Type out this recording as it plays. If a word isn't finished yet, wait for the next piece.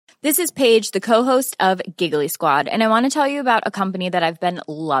This is Paige, the co-host of Giggly Squad, and I want to tell you about a company that I've been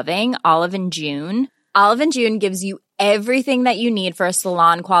loving, Olive & June. Olive & June gives you everything that you need for a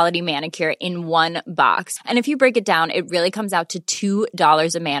salon-quality manicure in one box. And if you break it down, it really comes out to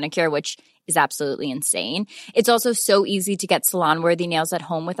 $2 a manicure, which is absolutely insane. It's also so easy to get salon-worthy nails at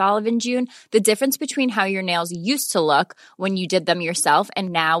home with Olive & June. The difference between how your nails used to look when you did them yourself and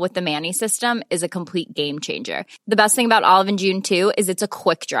now with the Mani system is a complete game changer. The best thing about Olive & June, too, is it's a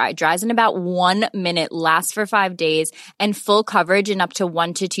quick dry. Dries in about 1 minute, lasts for 5 days, and full coverage in up to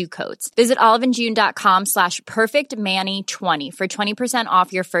 1 to 2 coats. Visit oliveandjune.com/perfectmani20 for 20%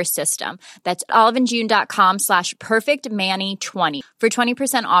 off your first system. That's oliveandjune.com/perfectmani20 for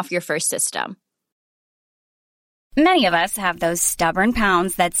 20% off your first system. Many of us have those stubborn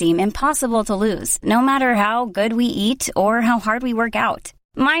pounds that seem impossible to lose, no matter how good we eat or how hard we work out.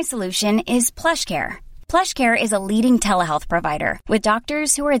 My solution is PlushCare. PlushCare is a leading telehealth provider with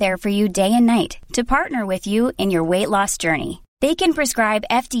doctors who are there for you day and night to partner with you in your weight loss journey. They can prescribe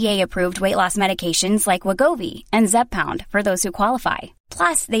FDA-approved weight loss medications like Wegovy and Zepbound for those who qualify.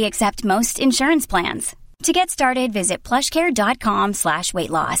 Plus, they accept most insurance plans. To get started, visit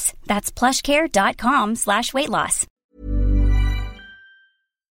plushcare.com/weightloss. That's plushcare.com/weightloss.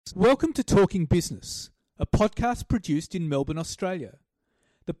 Welcome to Talking Business, a podcast produced in Melbourne, Australia.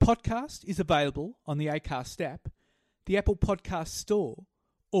 The podcast is available on the Acast app, the Apple Podcast Store,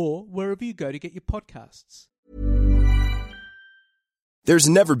 or wherever you go to get your podcasts. There's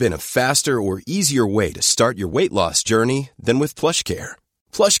never been a faster or easier way to start your weight loss journey than with PlushCare.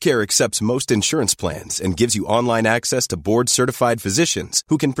 PlushCare accepts most insurance plans and gives you online access to board-certified physicians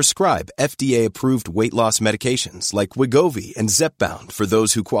who can prescribe FDA-approved weight loss medications like Wegovy and Zepbound for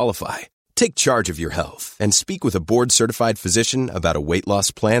those who qualify. Take charge of your health and speak with a board-certified physician about a weight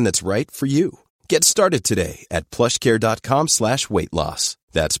loss plan that's right for you. Get started today at plushcare.com/weightloss.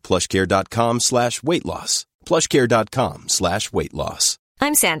 That's plushcare.com/weightloss. plushcare.com/weightloss.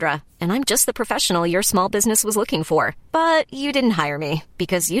 I'm Sandra, and I'm just the professional your small business was looking for. But you didn't hire me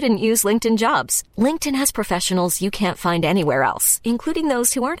because you didn't use LinkedIn Jobs. LinkedIn has professionals you can't find anywhere else, including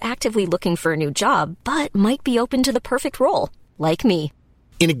those who aren't actively looking for a new job, but might be open to the perfect role, like me.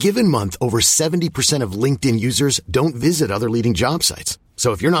 In a given month, over 70% of LinkedIn users don't visit other leading job sites.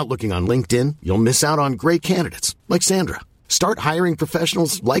 So if you're not looking on LinkedIn, you'll miss out on great candidates like Sandra. Start hiring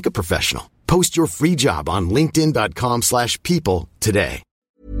professionals like a professional. Post your free job on linkedin.com/people today.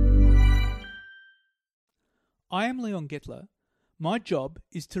 I am Leon Gettler. My job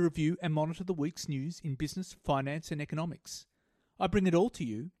is to review and monitor the week's news in business, finance and economics. I bring it all to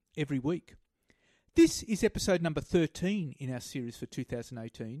you every week. This is episode number 13 in our series for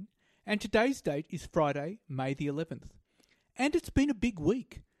 2018, and today's date is Friday, May the 11th. And it's been a big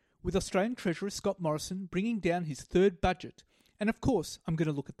week, with Australian Treasurer Scott Morrison bringing down his third budget, and of course I'm going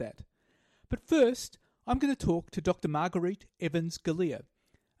to look at that. But first, I'm going to talk to Dr. Marguerite Evans-Galea,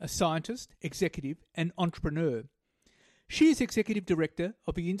 a scientist, executive and entrepreneur. She is Executive Director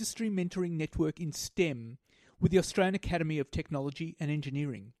of the Industry Mentoring Network in STEM with the Australian Academy of Technology and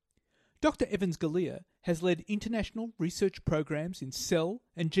Engineering. Dr. Evans-Galea has led international research programs in cell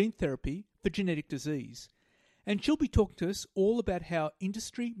and gene therapy for genetic disease, and she'll be talking to us all about how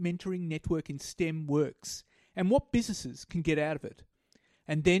Industry Mentoring Network in STEM works and what businesses can get out of it.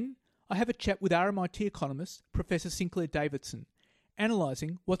 And then I have a chat with RMIT economist Professor Sinclair Davidson,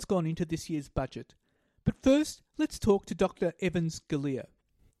 analysing what's gone into this year's budget. But first, let's talk to Dr. Evans-Galea.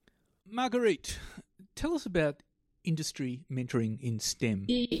 Marguerite, tell us about Industry Mentoring in STEM.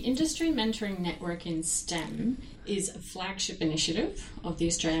 The Industry Mentoring Network in STEM is a flagship initiative of the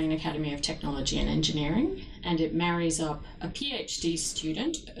Australian Academy of Technology and Engineering, and it marries up a PhD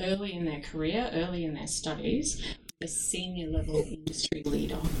student early in their career, early in their studies, a senior level industry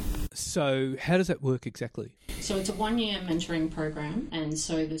leader. So how does that work exactly? So it's a 1-year mentoring program, and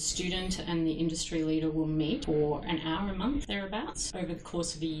so the student and the industry leader will meet for an hour a month, thereabouts, over the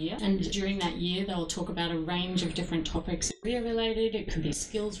course of a year. And during that year, they'll talk about a range of different topics, career related, it could be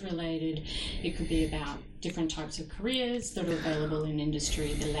skills related, it could be about different types of careers that are available in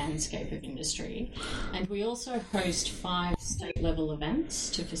industry, the landscape of industry. And we also host 5 state-level events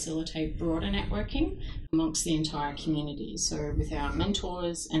to facilitate broader networking amongst the entire community, so with our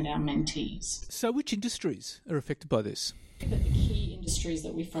mentors and our mentees. So which industries are affected by this? But the key industries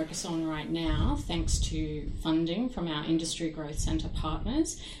that we focus on right now, thanks to funding from our Industry Growth Centre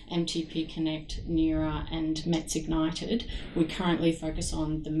partners, MTP Connect, NERA and METS Ignited, we currently focus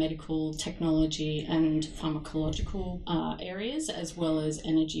on the medical, technology and pharmacological areas, as well as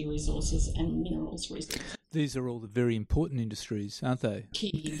energy resources and minerals resources. These are all the very important industries, aren't they?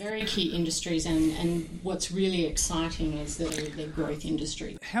 Very key industries, and what's really exciting is the growth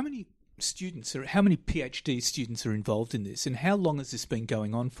industry. How many PhD students are involved in this, and how long has this been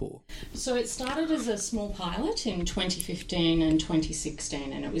going on for? So it started as a small pilot in 2015 and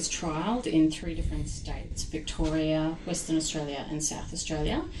 2016, and it was trialled in 3 different states: Victoria, Western Australia and South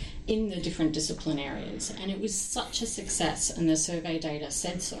Australia, in the different discipline areas. And it was such a success, and the survey data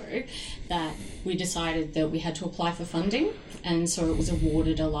said so, that we decided that we had to apply for funding, and so it was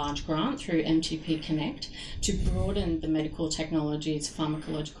awarded a large grant through MTP Connect to broaden the medical technologies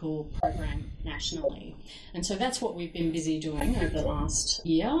pharmacological program nationally. And so that's what we've been busy doing over the last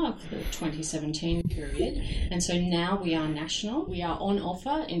year, of the 2017 period. And so now we are national. We are on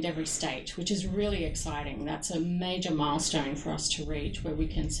offer in every state, which is really exciting. That's a major milestone for us to reach, where we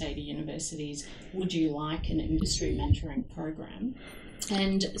can say to universities, would you like an industry mentoring program?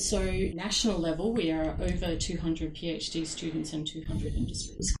 And so national level, we are over 200 PhD students and 200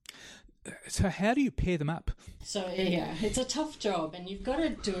 industries. So how do you pair them up? So, yeah, it's a tough job, and you've got to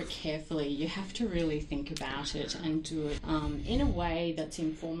do it carefully. You have to really think about it and do it in a way that's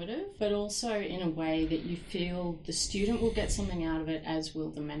informative, but also in a way that you feel the student will get something out of it, as will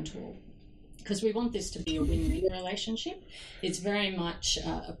the mentor. Because we want this to be a win-win relationship. It's very much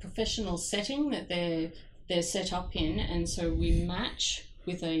a professional setting that they're set up in, and so we match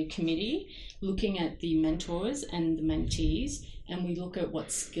with a committee looking at the mentors and the mentees, and we look at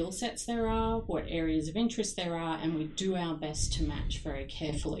what skill sets there are, what areas of interest there are, and we do our best to match very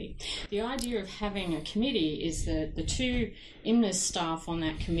carefully. The idea of having a committee is that the 2 IMNIS staff on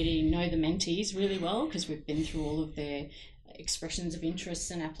that committee know the mentees really well, because we've been through all of their expressions of interests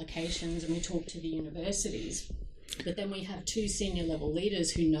and applications, and we talk to the universities. But then we have 2 senior level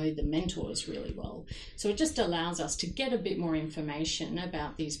leaders who know the mentors really well. So it just allows us to get a bit more information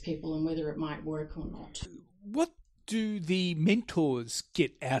about these people and whether it might work or not. What do the mentors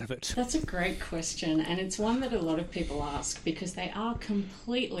get out of it? That's a great question, and it's one that a lot of people ask, because they are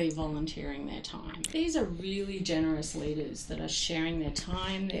completely volunteering their time. These are really generous leaders that are sharing their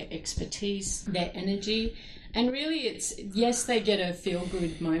time, their expertise, their energy. And really, it's, yes, they get a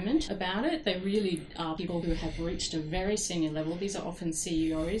feel-good moment about it. They really are people who have reached a very senior level. These are often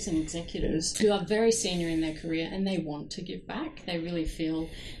CEOs and executives who are very senior in their career, and they want to give back. They really feel,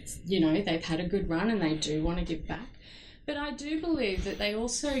 they've had a good run and they do want to give back. But I do believe that they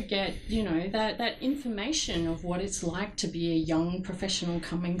also get, that information of what it's like to be a young professional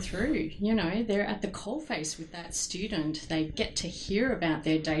coming through. They're at the coalface with that student. They get to hear about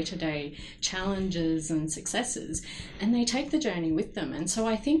their day-to-day challenges and successes, and they take the journey with them. And so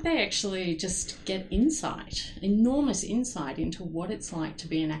I think they actually just get insight, enormous insight into what it's like to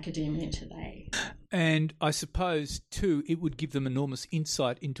be in academia today. And I suppose, too, it would give them enormous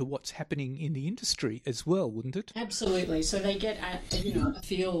insight into what's happening in the industry as well, wouldn't it? Absolutely. So they get a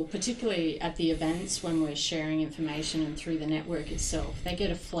feel, particularly at the events when we're sharing information and through the network itself, they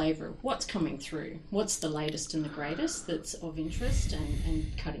get a flavour of what's coming through, what's the latest and the greatest that's of interest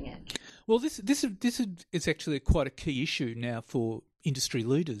and cutting edge. Well, this is actually quite a key issue now for industry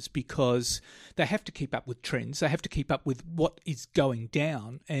leaders, because they have to keep up with trends. They have to keep up with what is going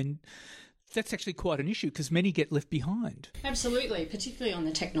down, and that's actually quite an issue, because many get left behind. Absolutely, particularly on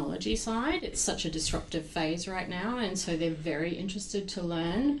the technology side. It's such a disruptive phase right now, and so they're very interested to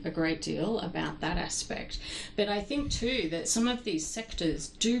learn a great deal about that aspect. But I think too that some of these sectors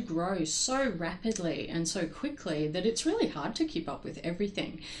do grow so rapidly and so quickly that it's really hard to keep up with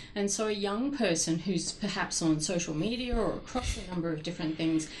everything. And so a young person who's perhaps on social media or across a number of different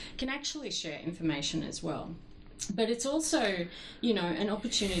things can actually share information as well. But it's also, an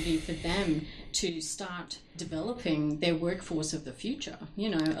opportunity for them to start developing their workforce of the future.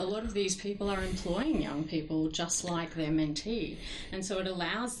 A lot of these people are employing young people just like their mentee. And so it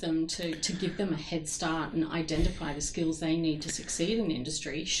allows them to give them a head start and identify the skills they need to succeed in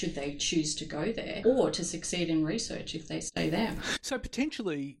industry, should they choose to go there, or to succeed in research if they stay there. So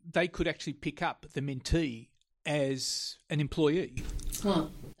potentially they could actually pick up the mentee as an employee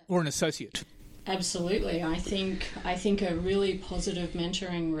or an associate. Absolutely. I think a really positive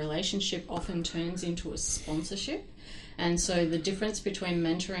mentoring relationship often turns into a sponsorship. And so the difference between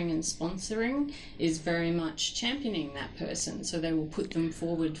mentoring and sponsoring is very much championing that person. So they will put them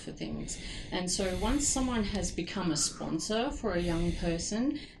forward for things. And so once someone has become a sponsor for a young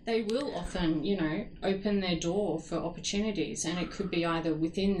person, they will often, open their door for opportunities. And it could be either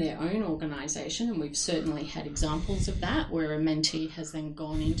within their own organisation, and we've certainly had examples of that, where a mentee has then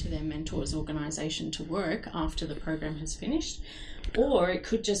gone into their mentor's organisation to work after the program has finished. Or it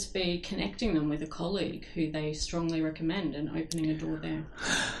could just be connecting them with a colleague who they strongly recommend and opening a door there.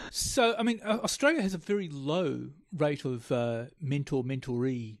 So, I mean, Australia has a very low rate of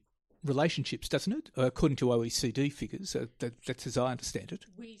mentor-mentoree relationships, doesn't it? According to OECD figures, that's as I understand it.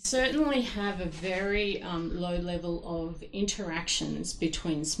 We certainly have a very low level of interactions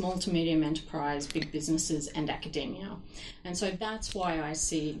between small to medium enterprise, big businesses and academia. And so that's why I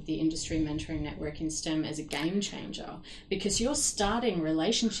see the Industry Mentoring Network in STEM as a game changer, because you're starting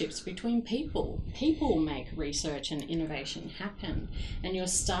relationships between people. People make research and innovation happen, and you're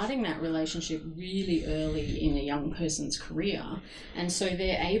starting that relationship really early in a young person's career. And so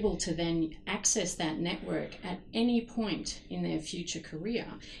they're able to then access that network at any point in their future career.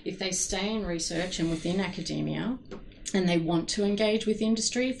 If they stay in research and within academia, and they want to engage with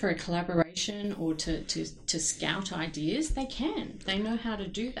industry for a collaboration or to scout ideas, they can. They know how to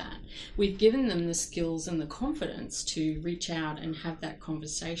do that. We've given them the skills and the confidence to reach out and have that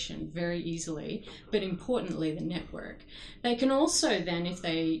conversation very easily, but importantly, the network. They can also then, if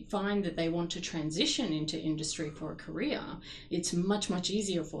they find that they want to transition into industry for a career, it's much, much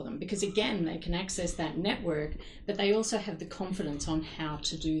easier for them because, again, they can access that network, but they also have the confidence on how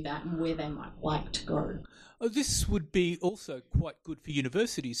to do that and where they might like to go. Oh, this would be also quite good for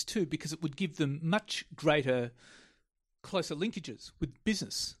universities too, because it would give them much greater, closer linkages with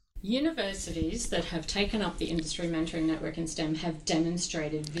business. Universities that have taken up the Industry Mentoring Network in STEM have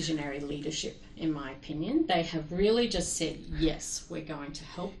demonstrated visionary leadership, in my opinion. They have really just said, yes, we're going to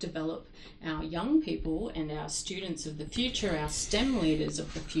help develop our young people and our students of the future, our STEM leaders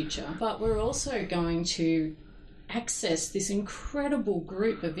of the future, but we're also going to access this incredible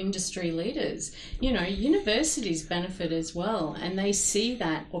group of industry leaders. You know, universities benefit as well, and they see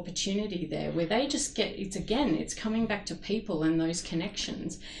that opportunity there where they just get, it's coming back to people and those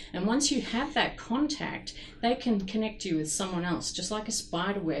connections. And once you have that contact, they can connect you with someone else. Just like a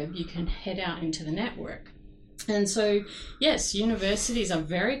spider web, you can head out into the network. And so, yes, universities are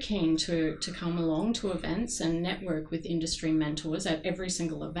very keen to come along to events and network with industry mentors at every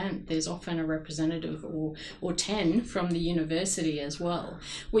single event. There's often a representative or 10 from the university as well.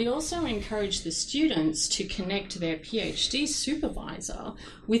 We also encourage the students to connect their PhD supervisor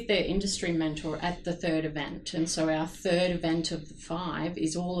with their industry mentor at the third event. And so our third event of the 5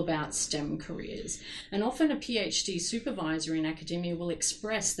 is all about STEM careers. And often a PhD supervisor in academia will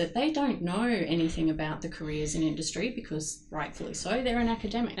express that they don't know anything about the careers in industry because, rightfully so, they're an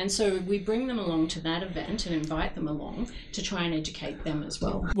academic. And so we bring them along to that event and invite them along to try and educate them as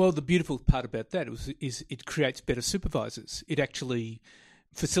well. Well, the beautiful part about that is it creates better supervisors. It actually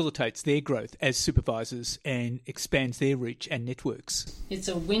facilitates their growth as supervisors and expands their reach and networks. It's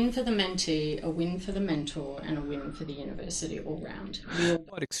a win for the mentee, a win for the mentor, and a win for the university all round.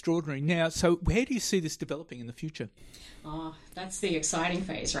 Quite extraordinary. Now, so where do you see this developing in the future? Oh, that's the exciting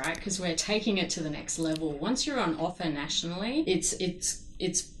phase, right? Because we're taking it to the next level. Once you're on offer nationally,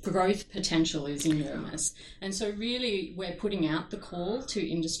 its growth potential is enormous. And so really we're putting out the call to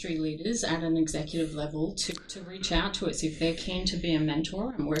industry leaders at an executive level to reach out to us if they're keen to be a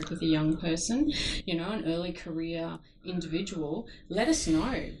mentor and work with a young person, you know, an early career individual. Let us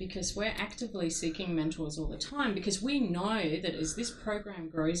know, because we're actively seeking mentors all the time, because we know that as this program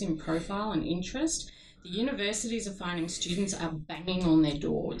grows in profile and interest, the universities are finding students are banging on their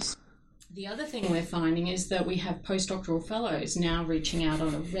doors. The other thing we're finding is that we have postdoctoral fellows now reaching out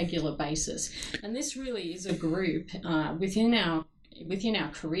on a regular basis. And this really is a group within our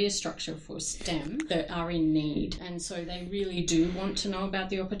career structure for STEM that are in need. And so they really do want to know about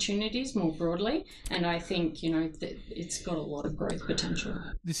the opportunities more broadly. And I think, you know, that it's got a lot of growth potential.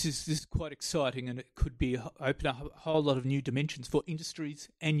 This is quite exciting, and it could be open up a whole lot of new dimensions for industries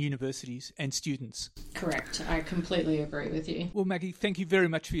and universities and students. Correct. I completely agree with you. Well, Maggie, thank you very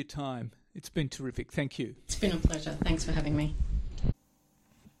much for your time. It's been terrific. Thank you. It's been a pleasure. Thanks for having me.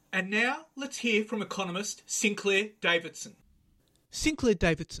 And now let's hear from economist Sinclair Davidson. Sinclair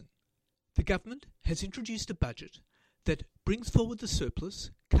Davidson. The government has introduced a budget that brings forward the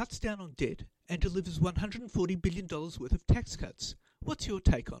surplus, cuts down on debt, and delivers $140 billion worth of tax cuts. What's your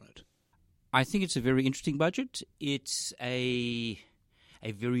take on it? I think it's a very interesting budget. It's a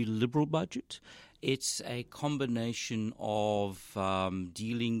very liberal budget. It's a combination of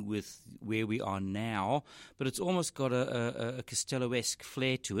dealing with where we are now, but it's almost got a Costello-esque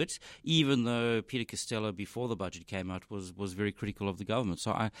flair to it, even though Peter Costello, before the budget came out, was very critical of the government.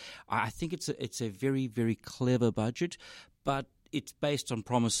 So I think it's a very, very clever budget, but it's based on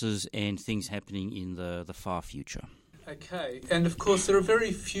promises and things happening in the far future. Okay, and of course there are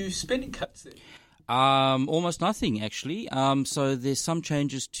very few spending cuts there. Almost nothing, actually. So there's some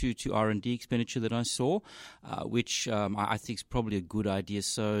changes to R&D expenditure that I saw, which I think is probably a good idea.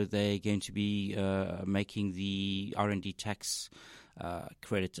 So they're going to be making the R&D tax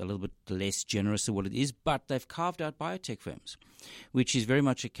credit a little bit less generous than what it is, but they've carved out biotech firms, which is very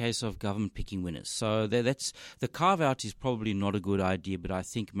much a case of government picking winners. So that's the carve-out is probably not a good idea, but I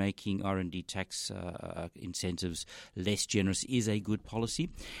think making R&D tax incentives less generous is a good policy.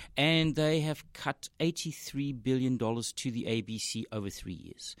 And they have cut $83 billion to the ABC over 3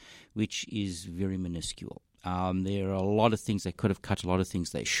 years, which is very minuscule. There are a lot of things they could have cut, a lot of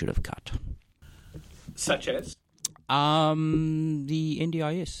things they should have cut. Such as? The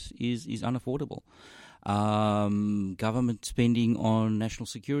NDIS is unaffordable. Government spending on national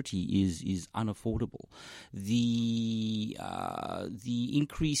security is unaffordable. The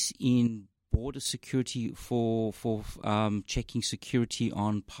increase in border security for checking security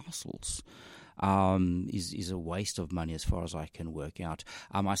on parcels is a waste of money as far as I can work out.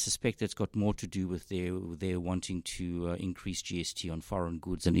 I suspect it's got more to do with their wanting to increase GST on foreign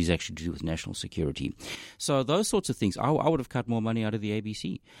goods than is actually to do with national security. So those sorts of things, I would have cut more money out of the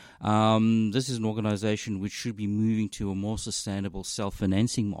ABC. This is an organization which should be moving to a more sustainable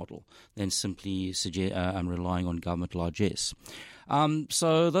self-financing model than simply relying on government largesse.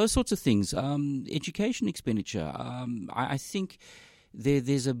 So those sorts of things. Education expenditure, I think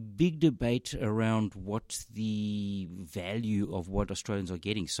there's a big debate around what the value of what Australians are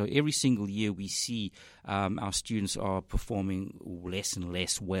getting. So every single year we see our students are performing less and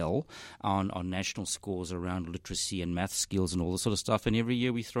less well on national scores around literacy and math skills and all this sort of stuff. And every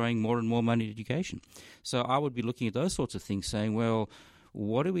year we're throwing more and more money at education. So I would be looking at those sorts of things saying, well,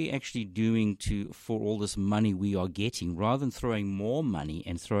 what are we actually doing for all this money we are getting, rather than throwing more money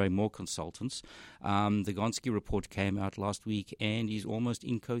and throwing more consultants? The Gonski report came out last week and is almost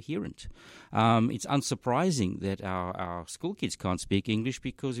incoherent. It's unsurprising that our school kids can't speak English,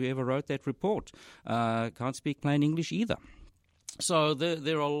 because whoever wrote that report can't speak plain English either. So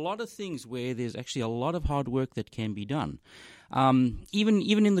there are a lot of things where there's actually a lot of hard work that can be done. Even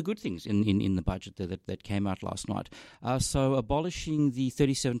in the good things in the budget that came out last night. So abolishing the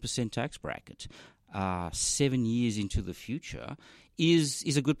 37% tax bracket 7 years into the future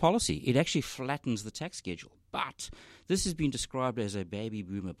is a good policy. It actually flattens the tax schedule. But this has been described as a baby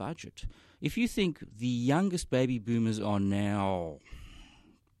boomer budget. If you think the youngest baby boomers are now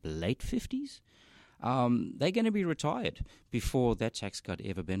late 50s, they're going to be retired before that tax cut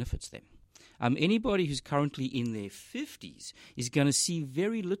ever benefits them. Anybody who's currently in their 50s is going to see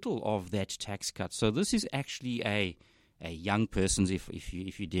very little of that tax cut. So this is actually a young person's, if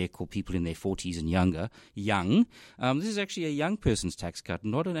you dare call people in their 40s and younger, young. This is actually a young person's tax cut,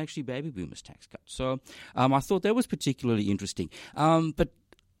 not an actually baby boomers tax cut. So I thought that was particularly interesting. But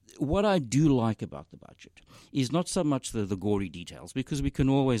what I do like about the budget is not so much the gory details, because we can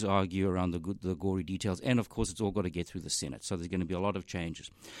always argue around the gory details, and of course it's all got to get through the Senate, so there's going to be a lot of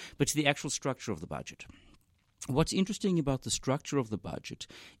changes. But to the actual structure of the budget. What's interesting about the structure of the budget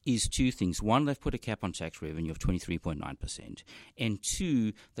is two things. One, they've put a cap on tax revenue of 23.9%. And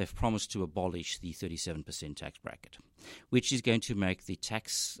two, they've promised to abolish the 37% tax bracket, which is going to make the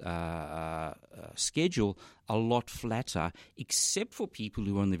tax schedule a lot flatter, except for people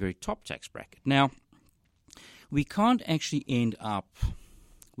who are on the very top tax bracket. Now, we can't actually end up,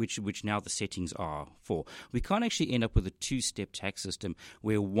 which now the settings are for, we can't actually end up with a two-step tax system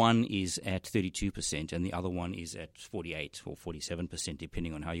where one is at 32% and the other one is at 48 or 47%,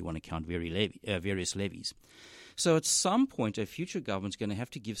 depending on how you want to count various levies. So at some point, a future government's going to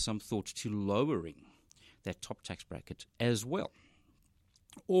have to give some thought to lowering that top tax bracket as well,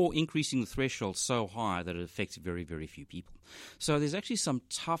 or increasing the threshold so high that it affects very, very few people. So there's actually some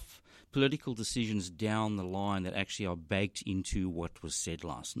tough political decisions down the line that actually are baked into what was said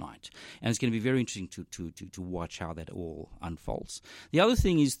last night. And it's going to be very interesting to watch how that all unfolds. The other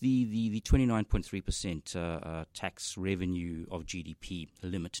thing is the 29.3% tax revenue of GDP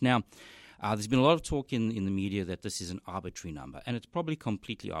limit. Now, there's been a lot of talk in the media that this is an arbitrary number, and it's probably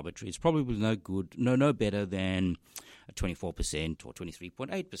completely arbitrary. It's probably no better than 24% or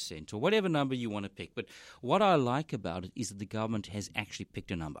 23.8% or whatever number you want to pick. But what I like about it is that the government has actually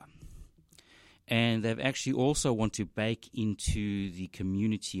picked a number. And they've actually also want to bake into the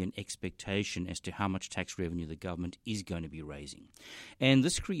community an expectation as to how much tax revenue the government is going to be raising. And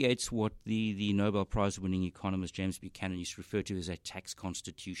this creates what the Nobel Prize-winning economist James Buchanan used to refer to as a tax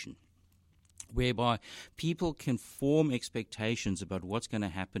constitution, whereby people can form expectations about what's going to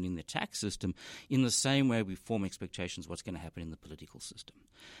happen in the tax system in the same way we form expectations what's going to happen in the political system.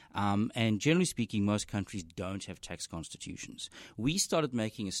 And generally speaking, most countries don't have tax constitutions. We started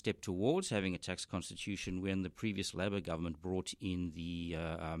making a step towards having a tax constitution when the previous Labor government brought in the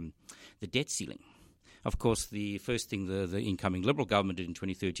debt ceiling. Of course, the first thing the incoming Liberal government did in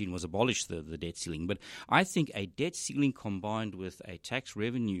 2013 was abolish the debt ceiling. But I think a debt ceiling combined with a tax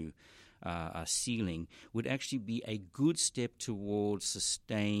revenue ceiling would actually be a good step towards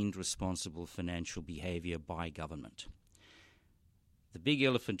sustained, responsible financial behavior by government. The big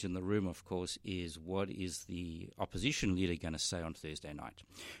elephant in the room, of course, is what is the opposition leader going to say on Thursday night?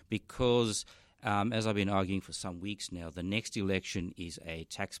 Because as I've been arguing for some weeks now, the next election is a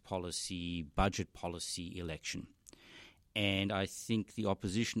tax policy, budget policy election. And I think the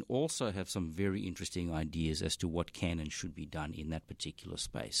opposition also have some very interesting ideas as to what can and should be done in that particular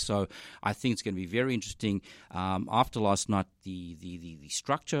space. So I think it's going to be very interesting. After last night, the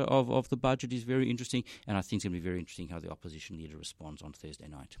structure of the budget is very interesting, and I think it's going to be very interesting how the opposition leader responds on Thursday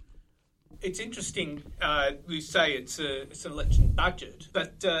night. It's interesting, we say it's an election budget,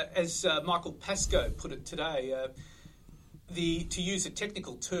 but as Michael Pascoe put it today, to use a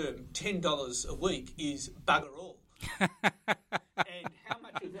technical term, $10 a week is bugger all. And how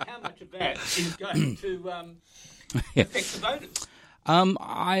much of that is going to affect the voters?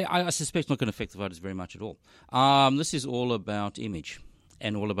 I suspect it's not going to affect the voters very much at all. This is all about image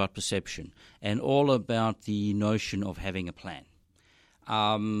and all about perception and all about the notion of having a plan.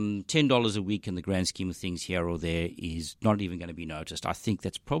 $10 a week in the grand scheme of things here or there is not even going to be noticed. I think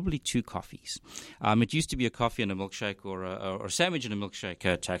that's probably 2 coffees. It used to be a coffee and a milkshake or a sandwich and a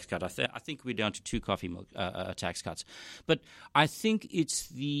milkshake tax cut. I think we're down to 2 coffee tax cuts. But I think it's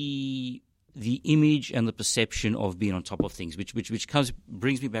the image and the perception of being on top of things, which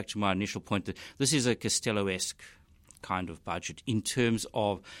brings me back to my initial point that this is a Costello-esque kind of budget in terms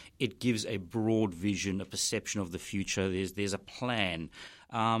of it gives a broad vision, a perception of the future. There's a plan.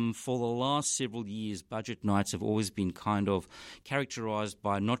 For the last several years, budget nights have always been kind of characterized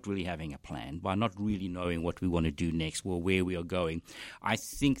by not really having a plan, by not really knowing what we want to do next or where we are going. I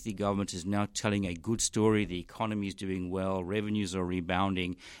think the government is now telling a good story. The economy is doing well, revenues are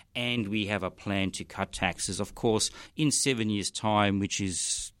rebounding, and we have a plan to cut taxes. Of course, in 7 years' time, which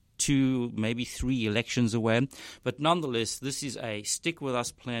is 2, maybe 3 elections away. But nonetheless, this is a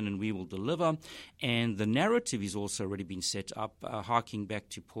stick-with-us plan and we will deliver. And the narrative is also already been set up, harking back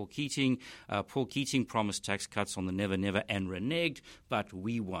to Paul Keating. Paul Keating promised tax cuts on the Never Never and reneged, but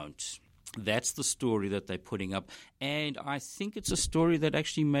we won't. That's the story that they're putting up, and I think it's a story that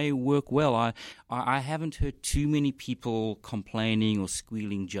actually may work well. I haven't heard too many people complaining or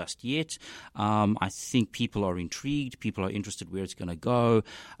squealing just yet. I think people are intrigued. People are interested where it's going to go.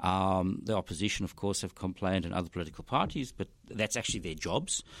 The opposition, of course, have complained, and other political parties, but that's actually their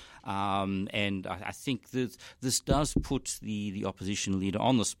jobs. And I think that this does put the opposition leader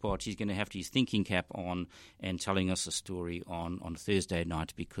on the spot. He's going to have his thinking cap on and telling us a story on Thursday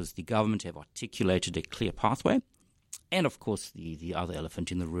night, because the government have articulated a clear pathway. And, of course, the other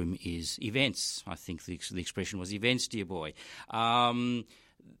elephant in the room is events. I think the expression was events, dear boy.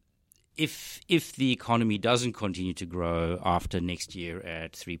 If the economy doesn't continue to grow after next year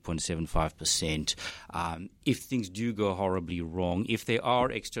at 3.75%, if things do go horribly wrong, if there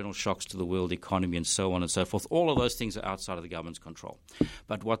are external shocks to the world economy and so on and so forth, all of those things are outside of the government's control.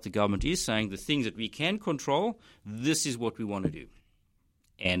 But what the government is saying, the things that we can control, this is what we want to do.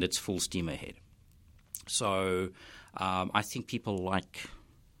 And it's full steam ahead. So I think people like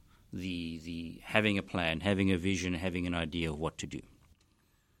the having a plan, having a vision, having an idea of what to do.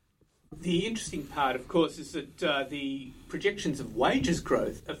 The interesting part, of course, is that the projections of wages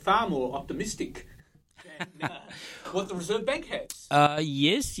growth are far more optimistic than what the Reserve Bank has.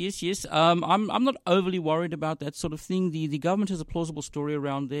 Yes. I'm not overly worried about that sort of thing. The government has a plausible story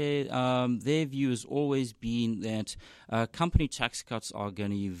around there. Their view has always been that company tax cuts are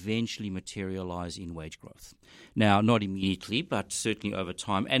going to eventually materialize in wage growth. Now, not immediately, but certainly over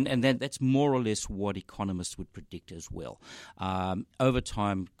time. And that's more or less what economists would predict as well. Over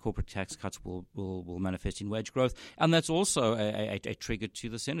time, corporate tax cuts will manifest in wage growth. And that's also a trigger to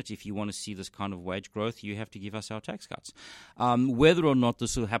the Senate. If you want to see this kind of wage growth, you have to give us our tax cuts. Whether or not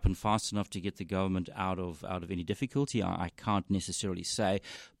this will happen fast enough to get the government out of any difficulty, I can't necessarily say.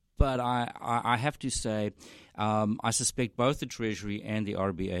 But I have to say, I suspect both the Treasury and the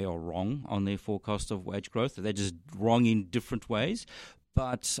RBA are wrong on their forecast of wage growth. They're just wrong in different ways.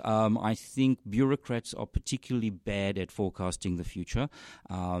 But I think bureaucrats are particularly bad at forecasting the future,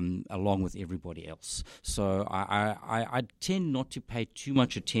 along with everybody else. So I tend not to pay too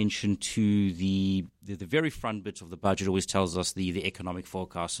much attention to the very front bit of the budget. Always tells us the economic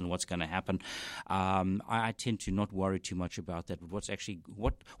forecast and what's going to happen. I tend to not worry too much about that. But what's actually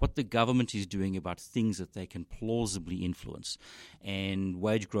what the government is doing about things that they can plausibly influence, and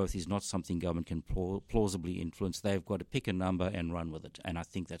wage growth is not something government can plausibly influence. They've got to pick a number and run with it. And I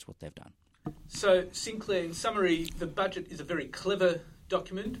think that's what they've done. So, Sinclair, in summary, the budget is a very clever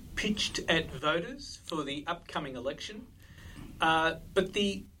document pitched at voters for the upcoming election. But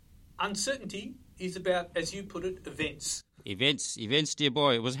the uncertainty is about, as you put it, events. Events, dear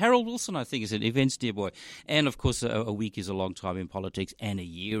boy. It was Harold Wilson, I think, said events, dear boy. And, of course, a week is a long time in politics, and a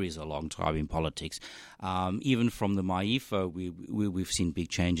year is a long time in politics. Even from the MyEFO, we've seen big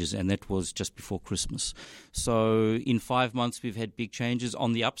changes, and that was just before Christmas. So in 5 months, we've had big changes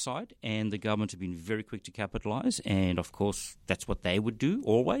on the upside, and the government have been very quick to capitalise. And, of course, that's what they would do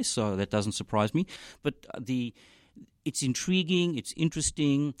always, so that doesn't surprise me. But it's intriguing, it's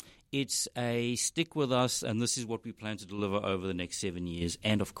interesting. It's a stick with us, and this is what we plan to deliver over the next 7 years.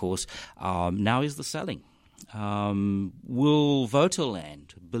 And, of course, now is the selling. Will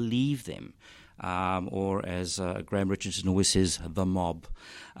Voterland believe them? Or as Graham Richardson always says, the mob.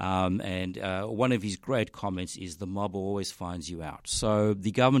 And one of his great comments is the mob always finds you out. So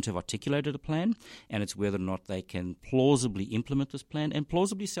the government have articulated a plan, and it's whether or not they can plausibly implement this plan and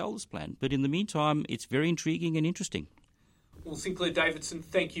plausibly sell this plan. But in the meantime, it's very intriguing and interesting. Well, Sinclair Davidson,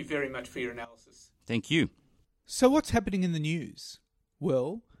 thank you very much for your analysis. Thank you. So what's happening in the news?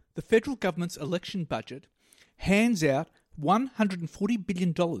 Well, the federal government's election budget hands out $140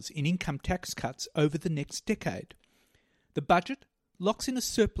 billion in income tax cuts over the next decade. The budget locks in a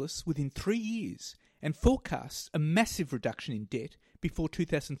surplus within 3 years and forecasts a massive reduction in debt before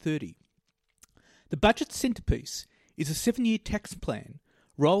 2030. The budget's centrepiece is a 7-year tax plan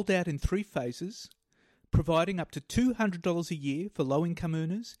rolled out in 3 phases, providing up to $200 a year for low-income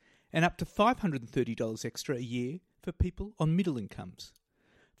earners and up to $530 extra a year for people on middle incomes.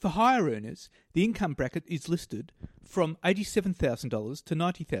 For higher earners, the income bracket is listed from $87,000 to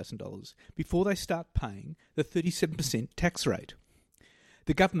 $90,000 before they start paying the 37% tax rate.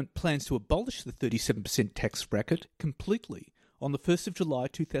 The government plans to abolish the 37% tax bracket completely on the 1st of July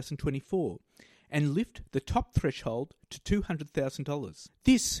 2024 and lift the top threshold to $200,000.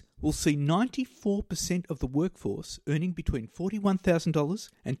 This will see 94% of the workforce earning between $41,000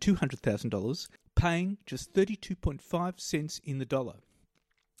 and $200,000 paying just 32.5 cents in the dollar.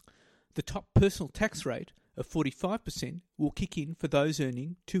 The top personal tax rate of 45% will kick in for those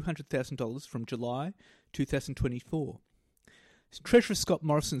earning $200,000 from July 2024. Treasurer Scott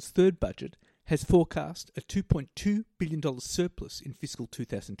Morrison's third budget has forecast a $2.2 billion surplus in fiscal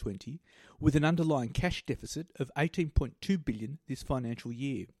 2020, with an underlying cash deficit of $18.2 billion this financial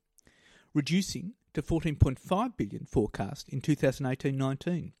year, reducing to $14.5 billion forecast in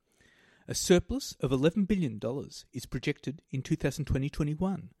 2018-19. A surplus of $11 billion is projected in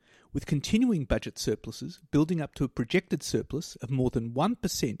 2020-21, with continuing budget surpluses building up to a projected surplus of more than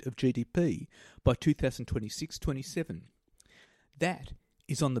 1% of GDP by 2026-27. That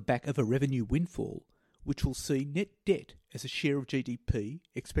is on the back of a revenue windfall, which will see net debt as a share of GDP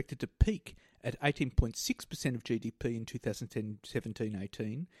expected to peak at 18.6% of GDP in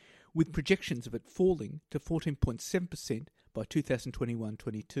 2017-18, with projections of it falling to 14.7% by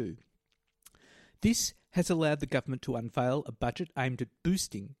 2021-22. This has allowed the government to unveil a budget aimed at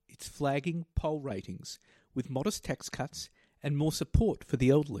boosting its flagging poll ratings, with modest tax cuts and more support for the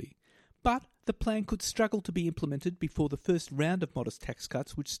elderly. But the plan could struggle to be implemented before the first round of modest tax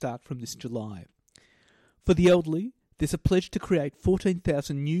cuts, which start from this July. For the elderly, there's a pledge to create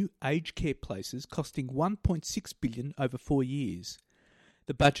 14,000 new aged care places costing $1.6 billion over 4 years.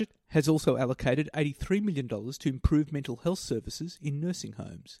 The budget has also allocated $83 million to improve mental health services in nursing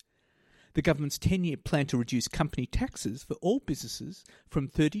homes. The government's 10-year plan to reduce company taxes for all businesses from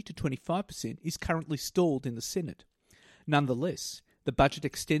 30% to 25% is currently stalled in the Senate. Nonetheless, the budget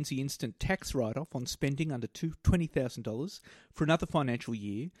extends the instant tax write-off on spending under $20,000 for another financial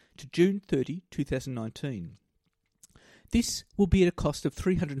year to June 30, 2019. This will be at a cost of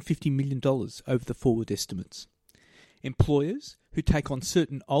 $350 million over the forward estimates. Employers who take on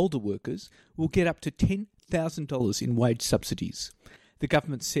certain older workers will get up to $10,000 in wage subsidies. The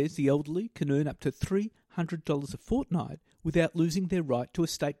government says the elderly can earn up to $300 a fortnight without losing their right to a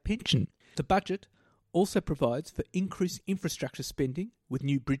state pension. The budget also provides for increased infrastructure spending with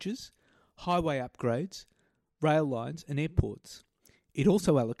new bridges, highway upgrades, rail lines and airports. It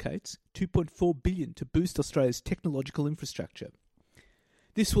also allocates $2.4 billion to boost Australia's technological infrastructure.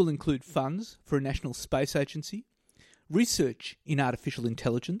 This will include funds for a national space agency, research in artificial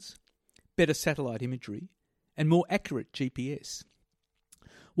intelligence, better satellite imagery, and more accurate GPS.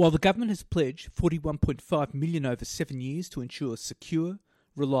 While the government has pledged $41.5 million over 7 years to ensure secure,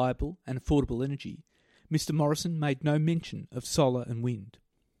 reliable and affordable energy, Mr Morrison made no mention of solar and wind.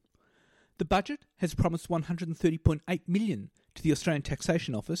 The budget has promised $130.8 million to the Australian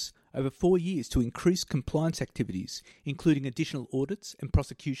Taxation Office over 4 years to increase compliance activities, including additional audits and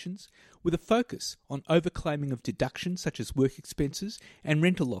prosecutions, with a focus on overclaiming of deductions such as work expenses and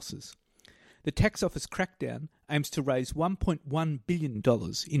rental losses. The Tax Office crackdown aims to raise $1.1 billion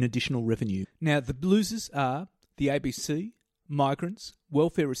in additional revenue. Now, the losers are the ABC, migrants,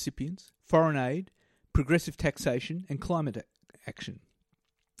 welfare recipients, foreign aid, progressive taxation and climate action.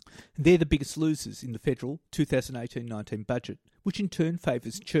 They're the biggest losers in the federal 2018-19 budget, which in turn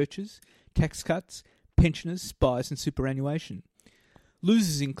favours churches, tax cuts, pensioners, spies and superannuation.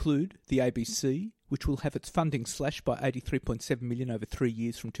 Losers include the ABC, which will have its funding slashed by $83.7 million over 3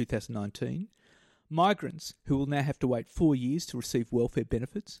 years from 2019, migrants, who will now have to wait 4 years to receive welfare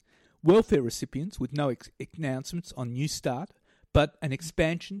benefits, welfare recipients with no announcements on New Start, but an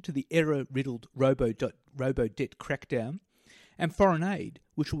expansion to the error-riddled robo-debt crackdown, and foreign aid,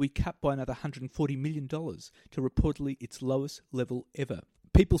 which will be cut by another $140 million to reportedly its lowest level ever.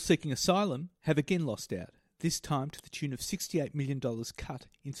 People seeking asylum have again lost out, this time to the tune of $68 million cut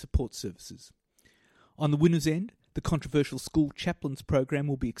in support services. On the winner's end, the controversial school chaplains program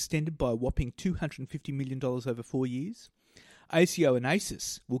will be extended by a whopping $250 million over 4 years. ACO and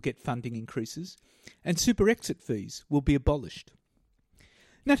ACES will get funding increases, and super exit fees will be abolished.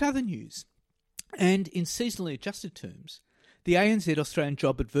 Now to other news, and in seasonally adjusted terms, the ANZ Australian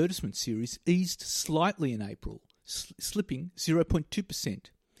Job Advertisement Series eased slightly in April, slipping 0.2%.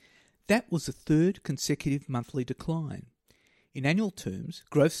 That was the third consecutive monthly decline. In annual terms,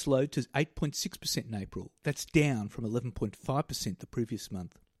 growth slowed to 8.6% in April. That's down from 11.5% the previous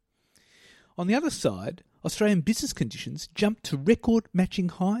month. On the other side, Australian business conditions jumped to record-matching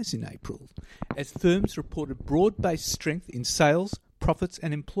highs in April, as firms reported broad-based strength in sales, profits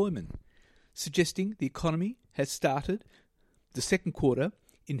and employment, suggesting the economy has started the second quarter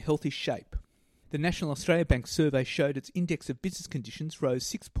in healthy shape. The National Australia Bank survey showed its index of business conditions rose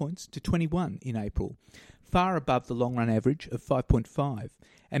 6 points to 21 in April, far above the long-run average of 5.5,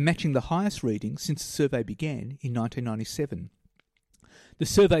 and matching the highest reading since the survey began in 1997. The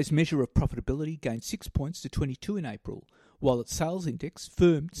survey's measure of profitability gained 6 points to 22 in April, while its sales index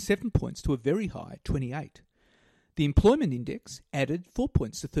firmed 7 points to a very high 28. The employment index added 4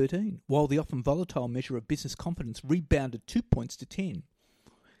 points to 13, while the often volatile measure of business confidence rebounded 2 points to 10.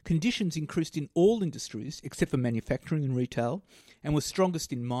 Conditions increased in all industries except for manufacturing and retail, and were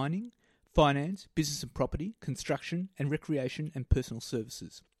strongest in mining, finance, business and property, construction and recreation and personal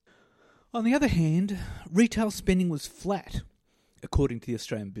services. On the other hand, retail spending was flat, according to the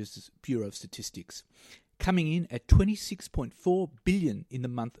Australian Business Bureau of Statistics, coming in at $26.4 billion in the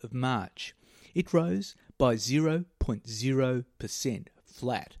month of March. It rose by 0.0%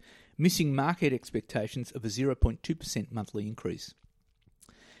 flat, missing market expectations of a 0.2% monthly increase.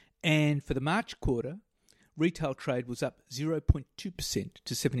 And for the March quarter, retail trade was up 0.2%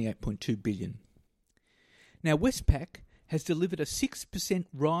 to $78.2 billion. Now, Westpac has delivered a 6%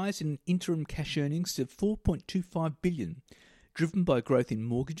 rise in interim cash earnings to $4.25 billion, driven by growth in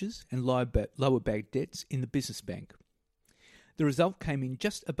mortgages and lower bad debts in the business bank. The result came in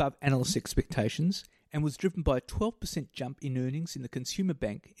just above analyst expectations and was driven by a 12% jump in earnings in the consumer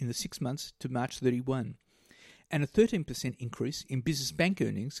bank in the 6 months to March 31, and a 13% increase in business bank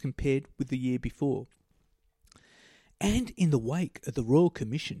earnings compared with the year before. And in the wake of the Royal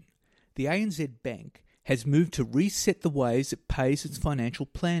Commission, the ANZ Bank has moved to reset the ways it pays its financial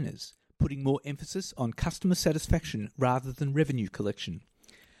planners, putting more emphasis on customer satisfaction rather than revenue collection.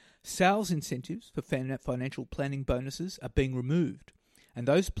 Sales incentives for financial planning bonuses are being removed, and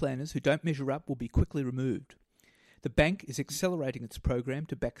those planners who don't measure up will be quickly removed. The bank is accelerating its program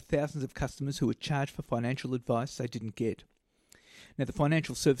to back thousands of customers who were charged for financial advice they didn't get. Now, the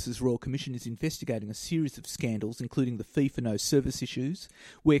Financial Services Royal Commission is investigating a series of scandals, including the fee-for-no-service issues,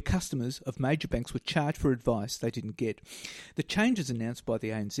 where customers of major banks were charged for advice they didn't get. The changes announced by the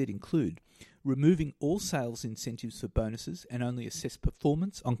ANZ include removing all sales incentives for bonuses and only assess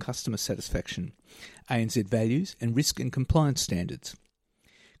performance on customer satisfaction, ANZ values and risk and compliance standards.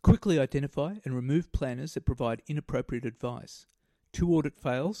 Quickly identify and remove planners that provide inappropriate advice. 2 audit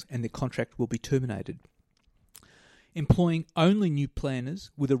fails and their contract will be terminated. Employing only new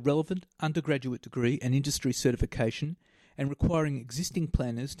planners with a relevant undergraduate degree and industry certification, and requiring existing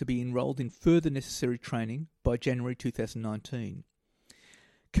planners to be enrolled in further necessary training by January 2019.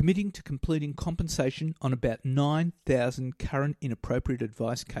 Committing to completing compensation on about 9,000 current inappropriate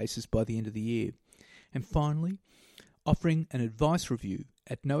advice cases by the end of the year. And finally, offering an advice review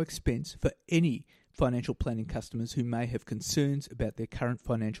at no expense for any financial planning customers who may have concerns about their current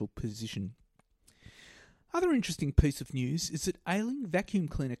financial position. Other interesting piece of news is that ailing vacuum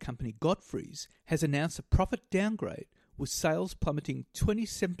cleaner company Godfrey's has announced a profit downgrade with sales plummeting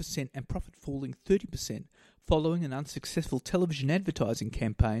 27% and profit falling 30% following an unsuccessful television advertising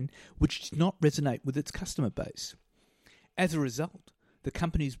campaign which did not resonate with its customer base. As a result, the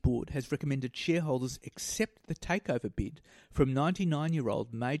company's board has recommended shareholders accept the takeover bid from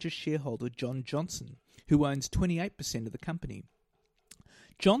 99-year-old major shareholder John Johnson, who owns 28% of the company.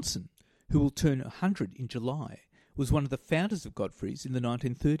 Johnson, who will turn 100 in July, was one of the founders of Godfrey's in the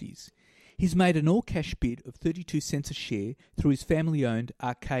 1930s. He's made an all-cash bid of 32 cents a share through his family-owned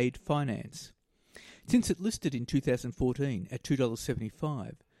Arcade Finance. Since it listed in 2014 at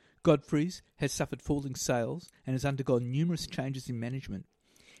 $2.75, Godfrey's has suffered falling sales and has undergone numerous changes in management.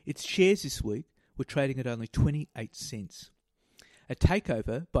 Its shares this week were trading at only 28 cents. A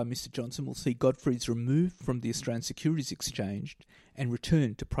takeover by Mr. Johnson will see Godfrey's removed from the Australian Securities Exchange and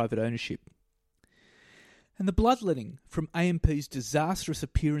returned to private ownership. And the bloodletting from AMP's disastrous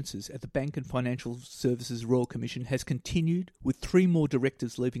appearances at the Bank and Financial Services Royal Commission has continued, with 3 more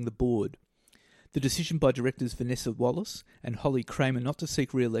directors leaving the board. The decision by directors Vanessa Wallace and Holly Kramer not to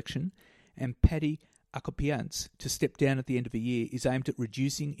seek re-election and Paddy Akopians to step down at the end of a year is aimed at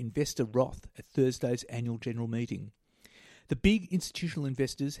reducing investor wrath at Thursday's annual general meeting. The big institutional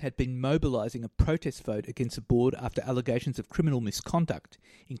investors had been mobilising a protest vote against the board after allegations of criminal misconduct,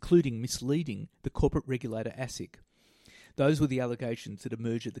 including misleading the corporate regulator ASIC. Those were the allegations that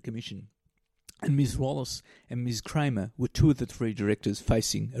emerged at the Commission, and Ms Wallace and Ms Kramer were 2 of the 3 directors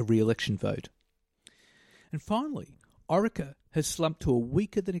facing a re-election vote. And finally, Orica has slumped to a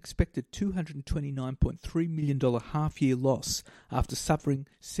weaker-than-expected $229.3 million half-year loss after suffering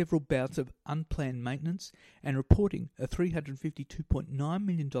several bouts of unplanned maintenance and reporting a $352.9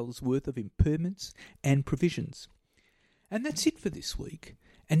 million worth of impairments and provisions. And that's it for this week.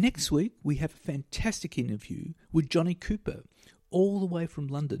 And next week, we have a fantastic interview with Johnny Cooper, all the way from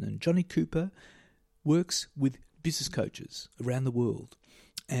London. And Johnny Cooper works with business coaches around the world,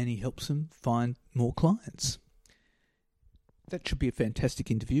 and he helps them find more clients. That should be a fantastic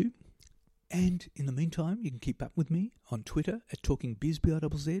interview. And in the meantime, you can keep up with me on Twitter at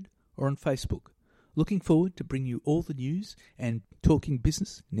TalkingBizBizz or on Facebook. Looking forward to bringing you all the news and talking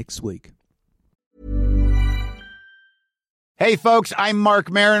business next week. Hey folks, I'm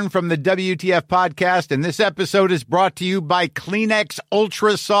Mark Maron from the WTF Podcast, and this episode is brought to you by Kleenex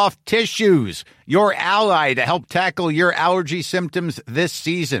Ultra Soft Tissues, your ally to help tackle your allergy symptoms this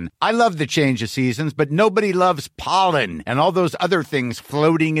season. I love the change of seasons, but nobody loves pollen and all those other things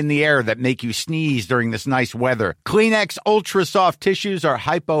floating in the air that make you sneeze during this nice weather. Kleenex Ultra Soft Tissues are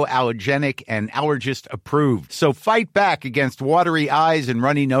hypoallergenic and allergist approved, so fight back against watery eyes and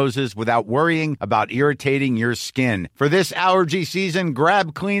runny noses without worrying about irritating your skin. For this allergy season,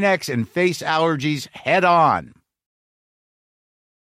 grab Kleenex and face allergies head on.